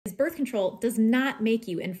control does not make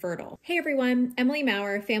you infertile. Hey everyone, Emily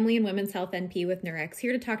Maurer, Family and Women's Health NP with Nurx,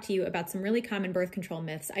 here to talk to you about some really common birth control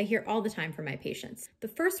myths I hear all the time from my patients. The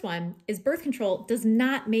first one is birth control does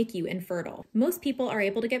not make you infertile. Most people are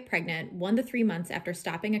able to get pregnant 1 to 3 months after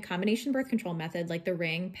stopping a combination birth control method like the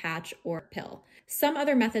ring, patch, or pill. Some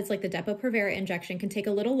other methods like the Depo-Provera injection can take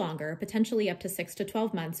a little longer, potentially up to 6 to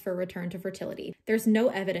 12 months for a return to fertility. There's no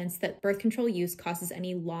evidence that birth control use causes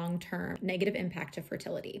any long-term negative impact to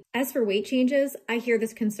fertility. As for weight changes, I hear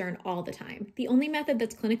this concern all the time. The only method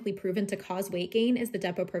that's clinically proven to cause weight gain is the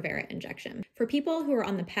Depo-Provera injection. For people who are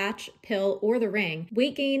on the patch, pill, or the ring,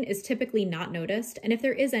 weight gain is typically not noticed, and if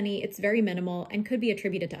there is any, it's very minimal and could be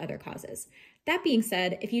attributed to other causes. That being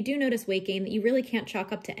said, if you do notice weight gain that you really can't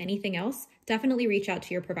chalk up to anything else, definitely reach out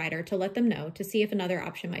to your provider to let them know to see if another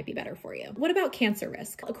option might be better for you. What about cancer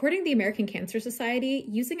risk? According to the American Cancer Society,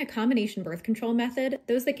 using a combination birth control method,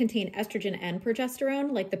 those that contain estrogen and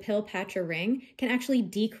progesterone, like the pill, patch, or ring, can actually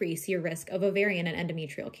decrease your risk of ovarian and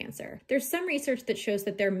endometrial cancer. There's some research that shows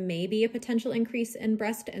that there may be a potential increase in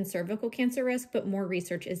breast and cervical cancer risk, but more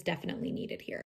research is definitely needed here.